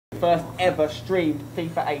first ever streamed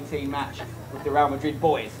FIFA 18 match with the Real Madrid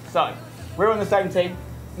boys. So, we're on the same team.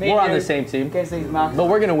 We're on the same team. Against these mugs. But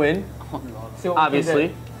we're going to win,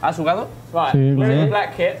 obviously. ¿Has jugado? Right, we're in the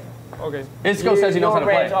black kit. Okay. Isco says he knows how to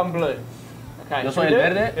play. Red, I'm blue. Okay. Yo soy el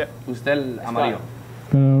verde, usted el amarillo.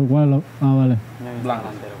 Pero igual, vale. Blanco.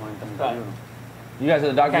 You guys are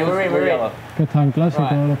the dark blues, we're yellow. Que tan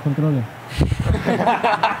clásico los controles.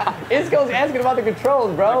 Isco's asking about the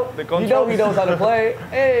controls, bro. The controls. You know he knows how to play.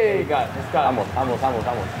 Hey, Let's go. Vamos.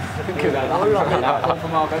 Good. That's for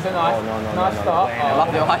Marco. It's a nice, nice start.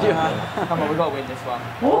 Come on, we've got to win this one.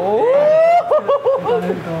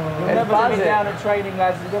 We've never been down at training,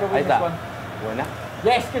 lads. We've got to win this one. Buena.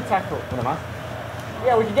 Yes, good tackle. Una más.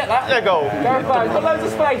 Yeah, we can get that. There you go. Gareth Bale, got loads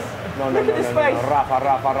of space. Look at this space. Rafa.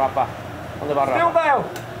 ¿Dónde va Rafa? Still Bale.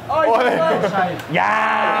 Oh, he's well saved.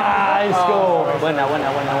 Yeah, Isco. Buena.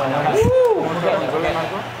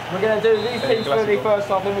 We're going to do these teams really first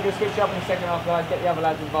half, then we're going to switch up in the second half, guys. Get the other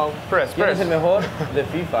lads involved. Press. ¿Quién es el mejor de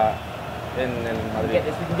FIFA en el Madrid?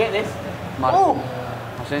 We can get this.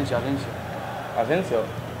 Asensio.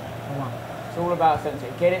 It's all about Asensio.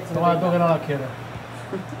 Get it to the Toma tú que no la quieres.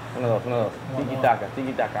 1-2.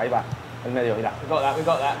 Tiki-taka. Ahí va. El medio, mira. We got that. We'll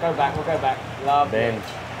go back. Lovely.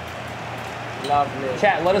 Lovely.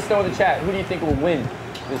 Chat, let us know in the chat. Who do you think will win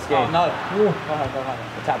this game? Oh, no. Go ahead.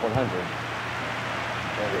 The top 100.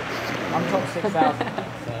 I'm top 6,000.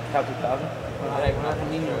 Top 2,000?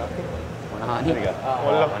 Here we go.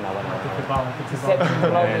 Hola. Deception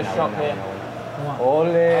below the shop here.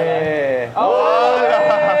 Ole. Hola.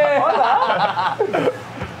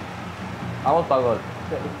 Vamos para gol.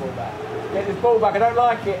 Get this ball back. I don't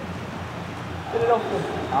like it. Get it off them.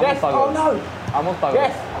 Yes. Oh no. Vamos para gol.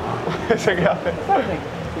 Yes. Ese que hace.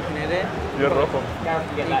 Y es rojo. Gareth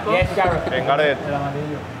can get that. Yes, Gareth. En Gareth. El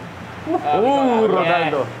amarillo.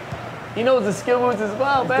 Ronaldo. He knows the skill moves as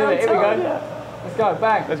well, man. Here we go. Let's go.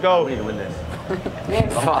 Bang. Let's go. We need to win this.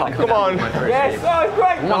 Yes. Come on. Yes. Oh, it's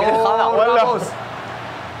great. No, Vamos.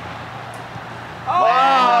 Oh.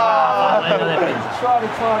 Try to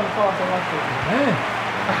time fast and lucky.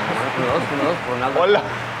 1-2, Ronaldo. Hola.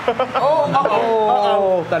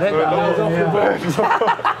 Oh, tarjeta. Okay.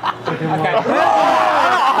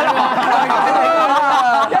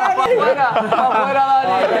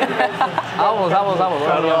 Vamos.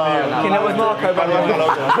 ¿Quién es Marco?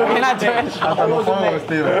 ¿Quién ha hecho eso?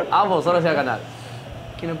 Vamos, solo se va a ganar.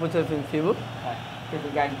 ¿Quién ha puesto defensivo?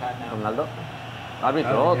 Different game plan now. Ronaldo.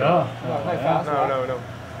 Árbitro, otro. No fouls, right? No.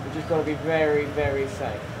 We just got to be very, very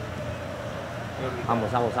safe.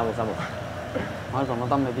 Vamos. Marco, no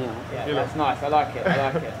te has metido, ¿no? Yeah, that's nice. I like it.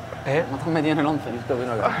 No te has metido en el 11. Listo,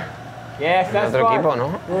 vino acá. Yes, En that's otro fine. equipo,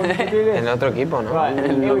 ¿no? We'll do this. En otro equipo, ¿no? Right,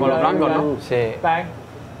 here we Con go, los blancos, here we ¿no? go. Sí. Bang.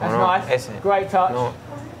 That's No, nice. ese. Great touch. No.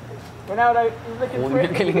 Ronaldo, he's looking for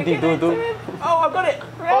it. qué lentitud, tú. Oh, I've got it.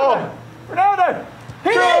 Ronaldo.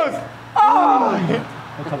 Hit it. Oh.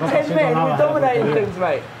 10 men, we're dominating things,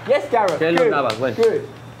 mate. Yes, Gareth. ¿Qué Good. lo dabas? Bueno. Good.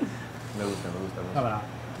 Me gusta. Cámara.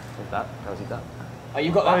 Está, cabecita. Oh,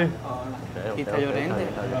 you got that? Okay. Quita Llorente.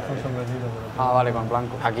 Ah, vale, con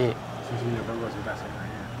blanco. Aquí. Sí, yo tengo cositas en ahí.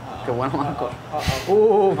 Qué bueno, Marco.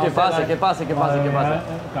 ¿Qué pasa?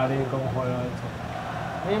 Karim, ¿cómo juega esto?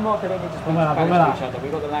 Me and Mark don't just speak Póngala, Spanish póngala. to each other.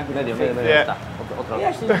 We've got the language. Medio. Yeah. Está. Otro. Yeah,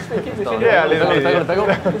 actually, just speak English. innit? Yeah, a little bit. Pego.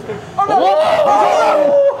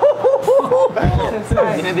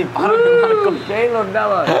 Tiene disparo, Marco. Keylor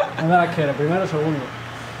Navas. ¿Dónde la quieres? ¿Primero o segundo?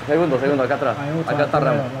 Segundo, acá atrás. A mí me gusta Acá está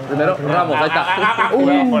primero, Ramos. me gusta Primero, primero. Ramos, ahí está.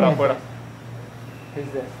 Fuera. Who's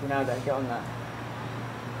this? Ronaldo, get on that.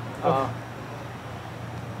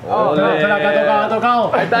 Espera, que ha tocado.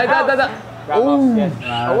 Ahí está. Ramos, yes.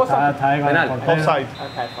 Ah, Oh, what's up? está ahí con el Penal. portero. Offside.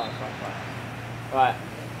 Okay, fine. Right.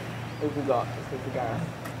 Who've we got? Let's go for Gareth.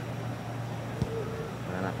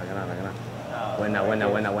 Ganar. Buena,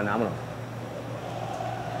 vámonos.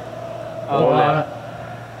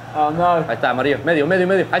 Oh no. Ahí está, amarillo. Medio.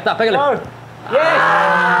 Ahí está, pégale. No.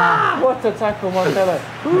 Yes! What a tackle, Marcelo.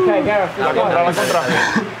 Okay, Gareth, La let's go. contra.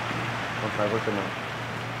 Contra el golpe, no.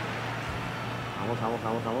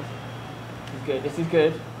 Vamos. This is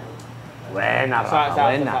good. Buena, Sorry, Rafa,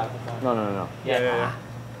 buena. sorry. No. Yeah.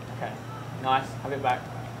 Okay. Nice. Have it back.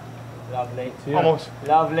 Lovely. Vamos.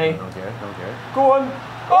 Lovely. Don't care. Go on.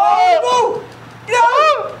 Oh! No!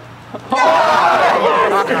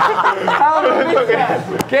 How did we miss that?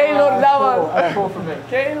 Keylor Navas. That's 4 from me.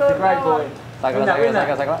 Keylor Great boy. Sácala.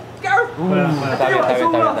 Gareth! Está bien.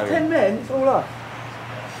 10 men, it's all us.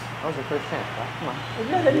 That was your first chance, bro. Come on.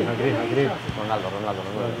 Agri. Ronaldo.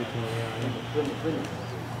 Brilliant.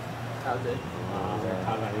 That'll do.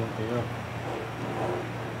 Habla bien, tío.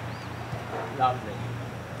 Lovely.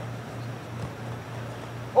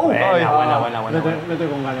 Buena. Buena. Vete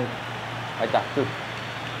con Ganet. Ahí está, tú.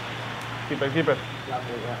 Keeper.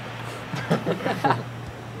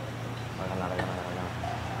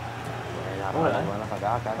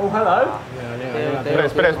 Oh, hello.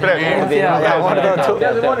 Espera. He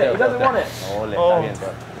doesn't want it. Ole,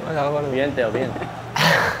 está bien, Teo. Bien.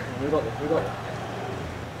 We got this.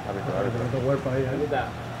 Árbitro. Cuerpo ahí, Look at that.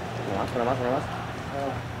 Una más.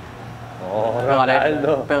 Oh,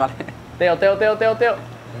 Ronaldo. Pégale. Teo.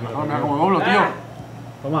 Mira como doblo, tío.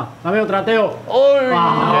 Toma, dame otra, Teo. ¡Uy!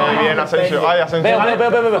 Bien, Asensio. Ay, Asensio.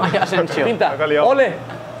 Veo. Ay, Asensio. Pinta. La ha liado. Ole.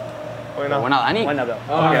 Buena, Dani. Buena, bro.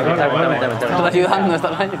 Estás ayudando,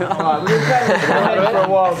 estás ayudando. Alright, we've been playing for a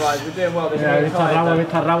while, guys. We're doing well. This Mira, he is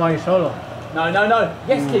visto a Ramos ahí solo. No.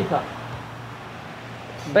 Yes, keeper.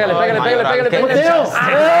 Pégale. ¡Teo!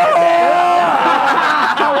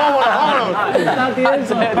 Vámonos. Está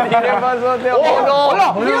tieso. ¿Qué pasó, Teo? ¡Oh,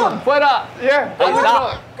 no! ¡Fuera! Yeah. Ahí está.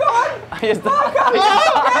 Ahí está.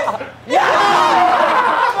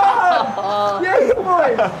 Yes,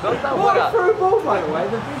 boys. No está What a fuera. through ball, by the way.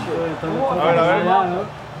 The visual. A ver.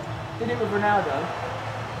 Did it with Ronaldo.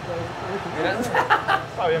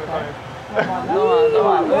 Está bien.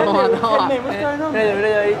 Toma. What's going on?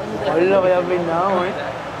 Mira ahí. Hoy lo voy a peinado,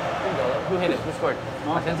 Who hit it? Who scored?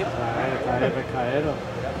 Asensio. Está ahí, pescadero.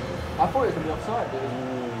 I thought it was going to be offside, but it was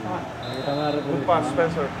fine. Ahí está la Un República. pas,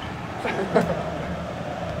 Spencer.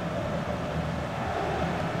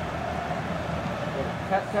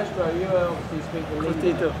 Castro, you obviously speak the league.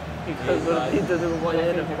 Cortito. What do you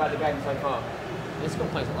think about the game so far? Isco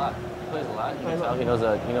plays a lot. Plays a lot. He knows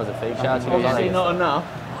the fake shots. He knows all Obviously that. not enough.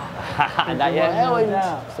 Not yet.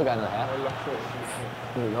 Still got another half.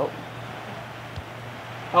 Nope.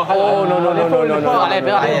 Oh, Oh, no.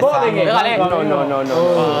 Pégale. No.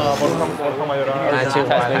 Borja Mayoral.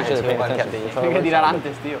 Hay que tirar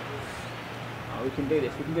antes, tío. Oh, we can do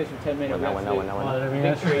this. We can do this in 10 minutes. Buena. Madre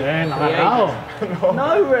mía, Victory. bien, agarrado.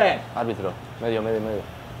 No, Red. Árbitro. Medio.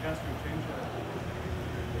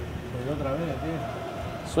 Pues otra vez, tío.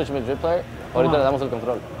 Switch Madrid player. Ahorita le damos el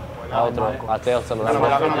control. A otro. A Teo se lo damos.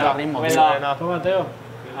 Cambia el ritmo, tío. Buena. Toma, Teo.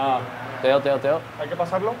 Teo. Hay que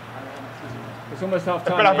pasarlo. It's almost half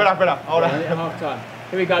time. Espera. Ahora. Half time.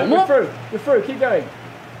 Here we go. We're through. Keep going.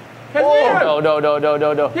 Casemiro.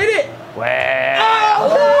 No. Hit it. Bueno.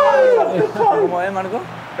 ¿Cómo es, Marco?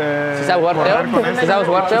 ¿Sí sabe jugar Teo? ¿Sí sabe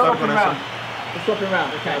jugar Teo? We're swapping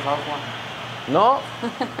round. Okay. No.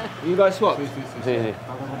 You guys swap. Sí.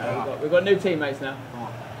 We've got new teammates now.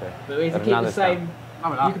 But we have to keep the Ronaldo same.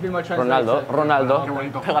 You can be my translator. Ronaldo.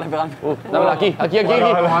 Pégale. Dámelo aquí.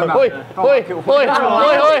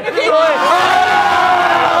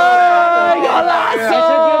 Ese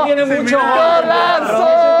tío tiene mucho ¡Golazo!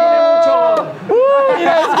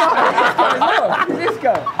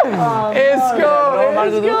 Isco.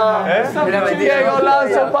 ¡Qué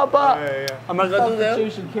golazo, papá! ¿Ha marcado tú, Teo?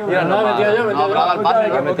 Mira, no, metió yo. No, pero haga el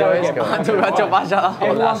pase que metió Isco. Tú lo has hecho pase, ha dado.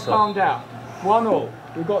 Everyone Golazo. calm down. 1-1.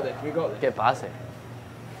 We got this. ¡Qué pase!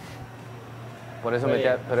 Por eso metí.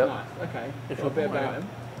 That's Pero nice. Okay. Got a bit about him.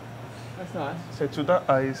 That's nice. Se chuta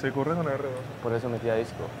ahí, se corre con R2. por eso metí a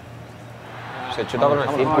Isco. Se chuta con el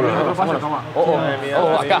círculo.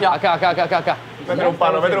 Acá. Métele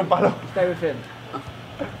un palo. Stay with him.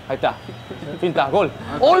 Ahí está. Pinta, gol.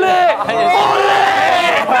 ¡Ole!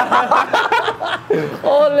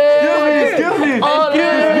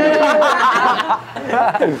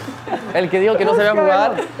 El que dijo que no sabía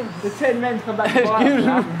jugar, The 10 men come back to life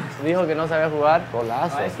now. dijo que no sabía jugar.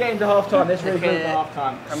 Golazo. Right, it's getting to half time. Let's really good half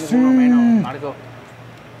time. Marco.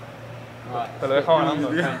 Te lo deja ganando.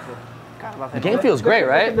 The game feels great,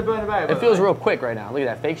 right? The Bernabeu, It feels real quick right now. Look at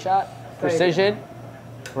that fake shot, precision.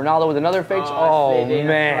 Ronaldo with another fake shot. Oh,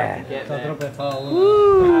 man. Está tropezado.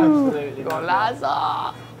 Absolutely.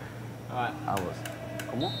 Golazo. Alright.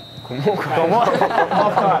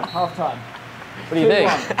 Half time. What do you think?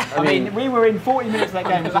 I mean, we were in 40 minutes of that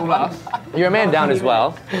game, it was all us. You're a man down as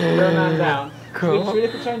well. We're a man down. Should we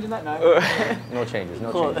look at changing that now? No changes,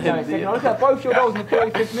 no No, changes. second, look at both your goals in the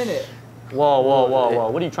 45th minute. Whoa.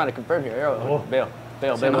 What are you trying to confirm here? Veo.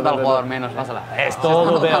 Se nota el jugador menos. Pásala. Es Se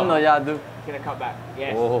todo, está notando Veo. ya, tú. Gonna cut back.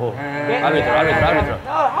 Yes. Oh. Get Árbitro.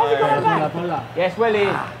 No, how's it going back? Ponla. Yes, well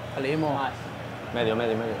in. Salimos. Nice. Medio.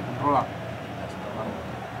 Rola.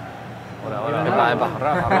 Ahora.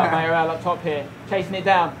 Right, mate, around up top here. Chasing it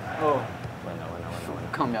down. Oh.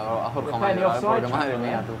 Cambia a Jorge We're playing the Mario, offside porque trap, madre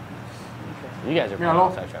mía, man. tú. You guys are playing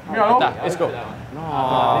outside trap. Míralo. Ahí está, Let's go.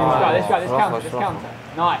 Let's go. Let's counter.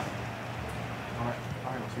 Nice.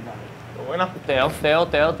 Buena. Teo.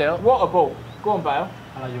 What a ball. Go on, Bale.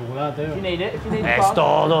 A la yugular, Teo. If you need it. Es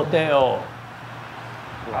todo, Teo.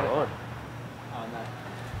 Jugador. Oh, no.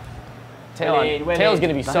 Tail's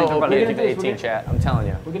gonna be so OP if you 18, chat. I'm telling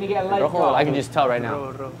you. We're gonna get a late Rojo, goal. I can just tell right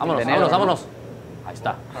now. Vámonos, vámonos. Ahí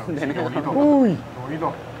está. Uy.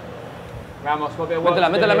 Bonito. Ramos, got a bit of work Métela,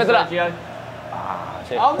 to do métela, here, métela. Sergio.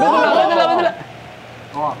 Sí. Oh, no!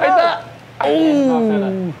 Métela. Ahí está.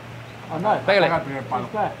 Oh no. Pégale. Pega el primer palo.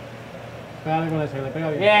 Pégale con ese, que le pega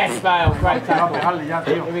bien. Yes, Bale, great Va a tackle. pegarle ya,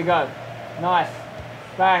 tío. Here we go. Nice.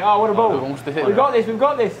 Bang. Oh, what a ball. We've got this, we've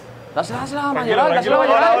got this. Dásela, Tranquilo, Mayoral, tranquilo.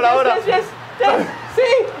 dásela, Mayoral. Ahora. Yes, yes.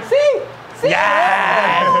 Sí.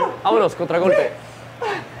 Vámonos, contragolpe.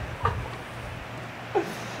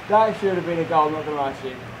 That should have been a goal, not gonna lie to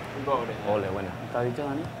you. We bottled it. Ole, buena. ¿Te ha dicho,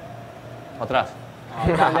 Dani? Atrás.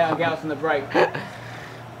 Can't let him get us on the break.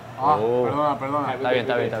 Ah, Oh. perdona. Está bien.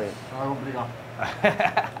 Estaba complicado.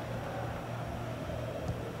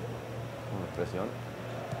 Presión.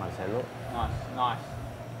 Marcelo. Nice.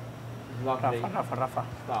 Lovely. Rafa.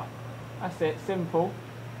 Stuff. That's it, simple.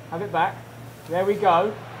 Have it back. There we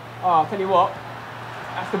go. Oh, I'll tell you what.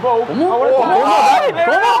 That's the ball. ¿Cómo? Oh, what a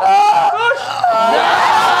 ¿Cómo?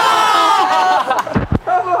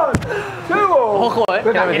 Come on! 2-2. Ojo,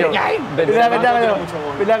 que la metió. Mira que te hago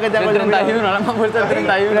El yo. 31, ahora me ha puesto el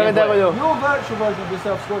 31. Mira que te hago yo. Your virtual version of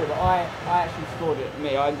yourself scored it, but I actually scored it. Me,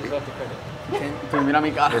 I deserve the credit. Tú mira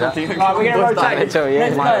mi cara, tío. Right, we're going to rotate. hecho bien.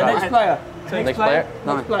 Next player. Next player.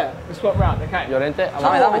 Next player. Let's swap round, okay? Llorente,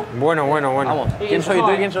 Dame. Bueno. Vamos. ¿Quién soy? ¿Tú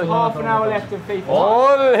quién soy? Half an hour left in FIFA.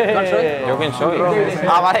 ¡Ole! ¿Yo quién soy?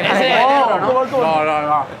 Ah, vale.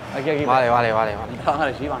 No. Aquí. Vale. Entrada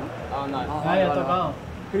agresiva, ¿no? Oh, no. Ahí ha tocado.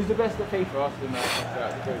 Who's the best at FIFA? Ask him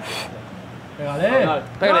throughout the group. Pégale. No.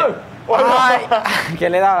 Pégale. Ay, ¿qué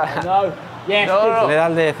le da? No. Yes. No. Le da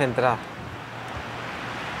el de central.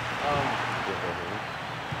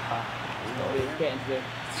 He's getting to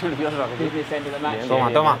Estoy nervioso. the business end of the match.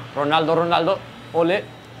 Toma. Ronaldo. Ole.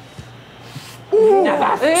 ¡Sí!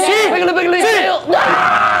 ¡Pégale!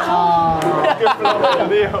 Qué flojo,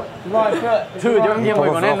 tío. Right foot. Tú, yo bien voy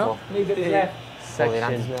con él, ¿no? Leave it his left. Joder,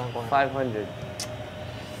 antes Section le dan con 500.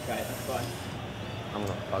 Okay, that's fine.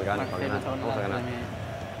 Vámonos, para ganar. Vamos a ganar.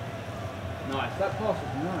 Nice. That pass was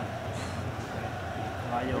nice.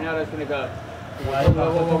 Caballo. Ronaldo's going to go. Whoa.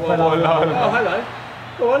 Oh, hello.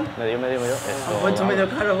 Go on. Medio. Eso. Puesto medio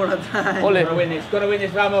caro por atrás. Ole. Gotta win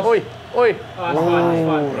this, Ramos. Uy. Oh, that's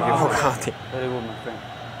fine. equivocado, tío. Very good, my friend.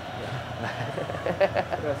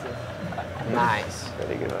 Gracias. Nice.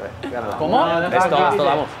 Gánala. ¿Cómo? No, that's Esto, fine. esto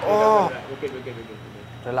damos. We're good.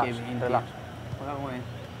 Relax. Juega muy bien.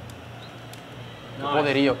 Qué Nice.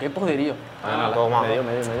 poderío, qué poderío. Toma. Medio.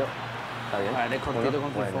 Está bien. Vale, eres cortito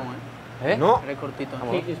con Bueno. tifón, ¿Eh? No. Eres cortito.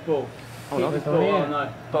 Keep this ball. Vámonos. Keep this ball. Oh, no.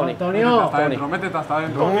 Tony. Antonio. Métete hasta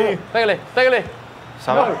adentro. Pégale.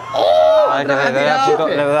 ¿Sabes? Ay,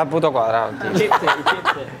 que le da puto cuadrado, tío. He chips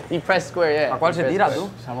it. Y press square, yeah. ¿A cuál se tira tú?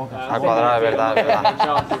 Al cuadrado, de verdad.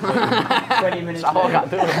 20 minutes. Esa boca,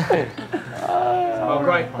 tú. Oh,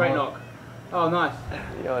 great knock. Oh, nice.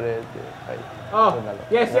 Llorente. Ahí. Oh,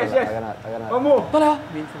 yes. A ganar. One more.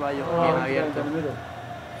 Bien Ceballos, Oh, bien he's abierto. down the middle.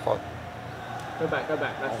 Joder. Go back.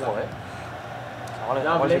 That's Ojo, lovely. Chavales,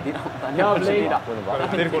 ¿a cuál se tira? Daniel, ¿a cuál se Lovely. tira? Bueno, va.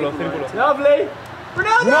 Círculo. Lovely.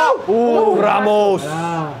 Ronaldo! Ramos. Ah,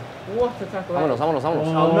 What a tackle. that is. Vámonos. Oh,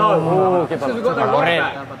 no. qué Because we've got the right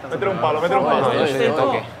back. Métele un palo. No, yo Stay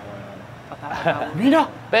toque. far. Mira.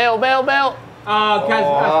 Veo. Ah, Kaz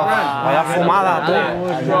Brand. Vaya fumada, tú.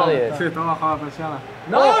 Nadie. Sí, está bajada la presión.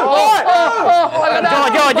 No!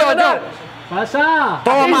 Yo. ¡Pasa!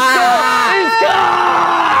 ¡Toma!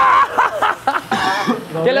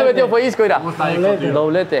 ¿Quién le metió? Fue Isco, mira. Doblete.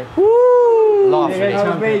 Doblete. Lovely. That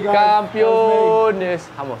was me, guys. Campeones.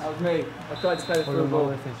 Vamos. That was me. I tried to play the Por un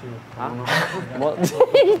modo football.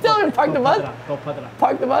 defensivo. He's telling me to park the bus. Dos para atrás.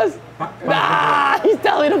 Park the bus. Nah, he's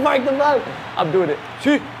telling me to park the bus. I'm doing it.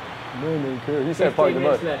 Sí. No, he said park 15 the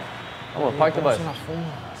bus. minutes left. I'm gonna park the bus.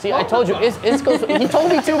 See, I told you, Isco. He told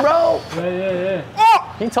me to, bro. Yeah.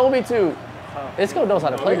 He told me to. Isco knows how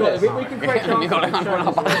to play this. We can create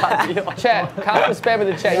chances. Chat, count spam in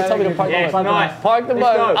the chat. He told me to park the Yes, bus. nice. Park the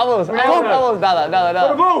bus. Let's go. Vamos.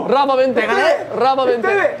 Nada. ball. Rama 20. Rama 20. Do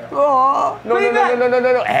it. No.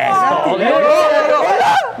 Eso.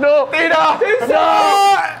 No. Mira.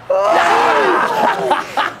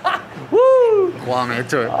 Juan,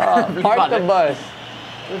 hecho, Park the bus.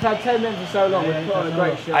 We've had 10 minutes for so long. We've put on a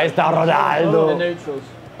great show. Ahí está The Ronaldo. neutrals.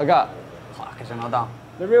 Acá. Joder, que se nota.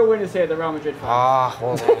 The real winners here, the Real Madrid fans. Ah,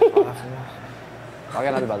 joder. Va a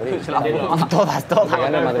ganar el Madrid. Todas. Va a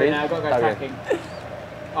ganar el Madrid. Now, got to go Está bien. attacking.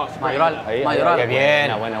 Oh, it's a great Mayoral, goal. Ahí, Mayoral. qué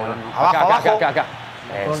bien. Buena. Acá.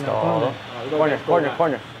 Esto. Oh, we've got to get the ball back.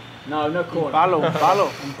 Corner. No corner.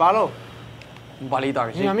 Un palo. Un palito,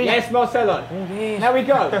 que sí. Yes, Marcelo. Now we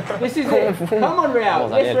go. This is it. Come on, Real.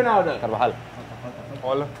 Vamos, Yes, Daniel. Ronaldo. Carvajal.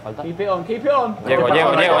 Hola. Falta. Keep it on, keep it on. Llego.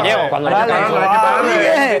 Cuando Dale,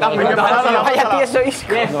 le Vaya tieso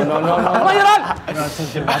Isco. Yes. No. ¡Mayoral! No,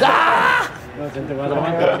 84. No, 84 me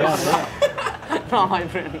No, my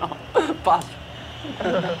friend, no. Paso.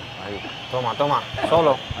 Ahí. Toma.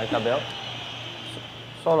 Solo. Ahí está, veo.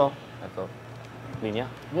 Solo. Esto. Línea.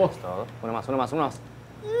 Wow. Todo. Una más.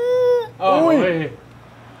 Oh, Uy.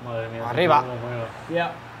 Madre mía. Arriba.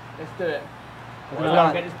 yeah. Let's do it.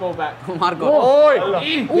 Dale. Get this ball back. Marco.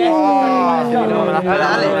 Yes.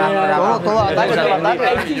 Dale. Todo ataque, todo ataque.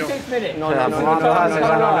 86 minutes. No.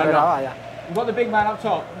 You've got the big man up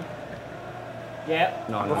top. Yeah.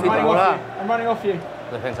 No. I'm running off you.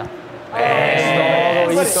 Defensa.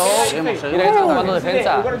 Isco. Mira que está jugando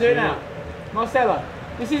defensa. We've got to do it now. Marcelo.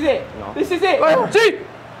 This is it. No. This is it. ¡Sí!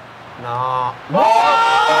 No.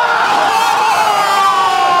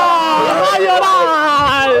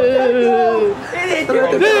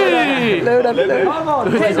 Come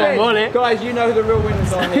on, 10 minutes. Guys, you know who the real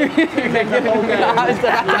winners are here. You make the whole game.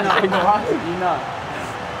 You know.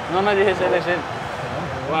 No me dices él, es él.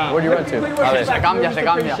 Where do you run to? Quick, A ver. se cambia.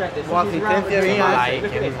 Asistencia mía. Ay,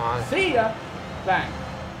 qué mal. See ya. Bang.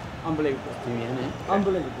 Unbelievable.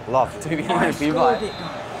 Unbelievable. Love. Estoy bien en el FIFA,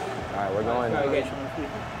 Alright, we're Go going. again.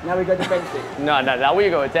 Now we go defensive. No, now we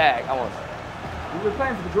go attack. Vamos. We were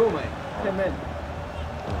playing for the draw, mate. 10 men.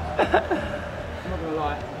 I'm not gonna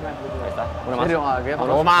lie. Playing for the Ahí draw. está. Una más. Toma.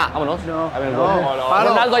 Toma. Vámonos. No. A ver, Palo.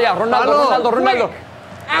 Ronaldo ya. Ronaldo.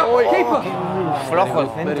 Out. Keeper. Flojo el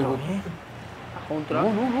centro. Contra. No,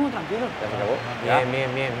 tranquilo. Ya se acabó. Ya.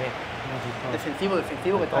 Bien. Defensivo,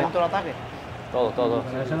 que toma todo el ataque. Todo.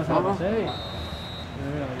 Eso no se lo pasé.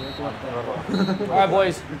 Mira, All right,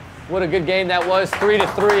 boys. What a good game that was.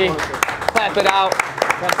 3-3. Clap it out.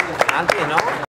 Antes, ¿no?